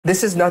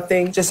This is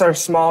nothing, just our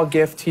small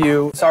gift to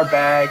you. It's our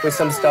bag with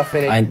some stuff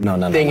in it. I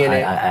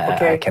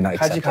cannot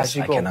accept this.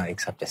 I cannot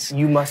accept this.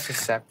 You must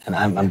accept. And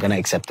I'm gonna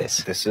accept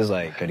this. This is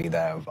like goodie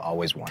that I've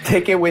always wanted.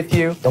 Take it with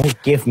you.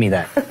 Don't give me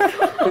that.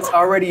 It's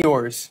already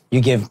yours.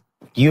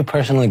 You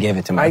personally gave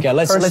it to me. Okay,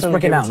 let's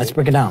break it down. Let's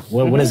break it down.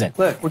 What is it?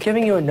 Look, we're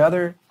giving you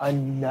another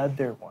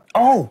one.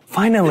 Oh,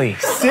 finally.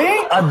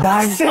 See? A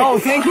bag. Oh,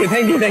 thank you.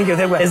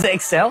 Is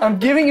it XL? I'm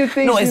giving you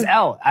things. No, it's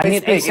L. I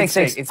mean, it's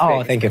big.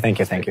 Oh, thank you.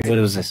 What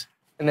was this?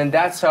 And then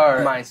that's our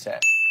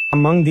mindset.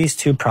 Among these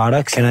two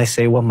products, can I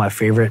say what my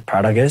favorite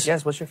product is?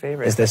 Yes, what's your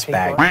favorite? Is this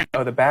bag. One?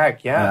 Oh, the bag,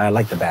 yeah. I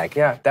like the bag.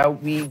 Yeah,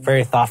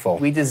 very thoughtful.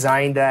 We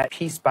designed that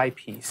piece by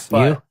piece.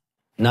 You?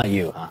 Not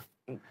you, huh?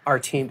 Our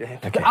team did.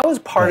 Okay. I was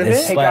part of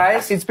it. Hey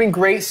guys, it's been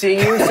great seeing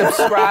you.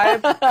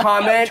 Subscribe,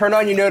 comment, turn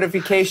on your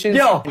notifications.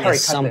 Yo,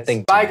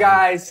 something. Bye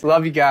guys.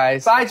 Love you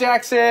guys. Bye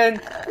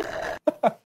Jackson.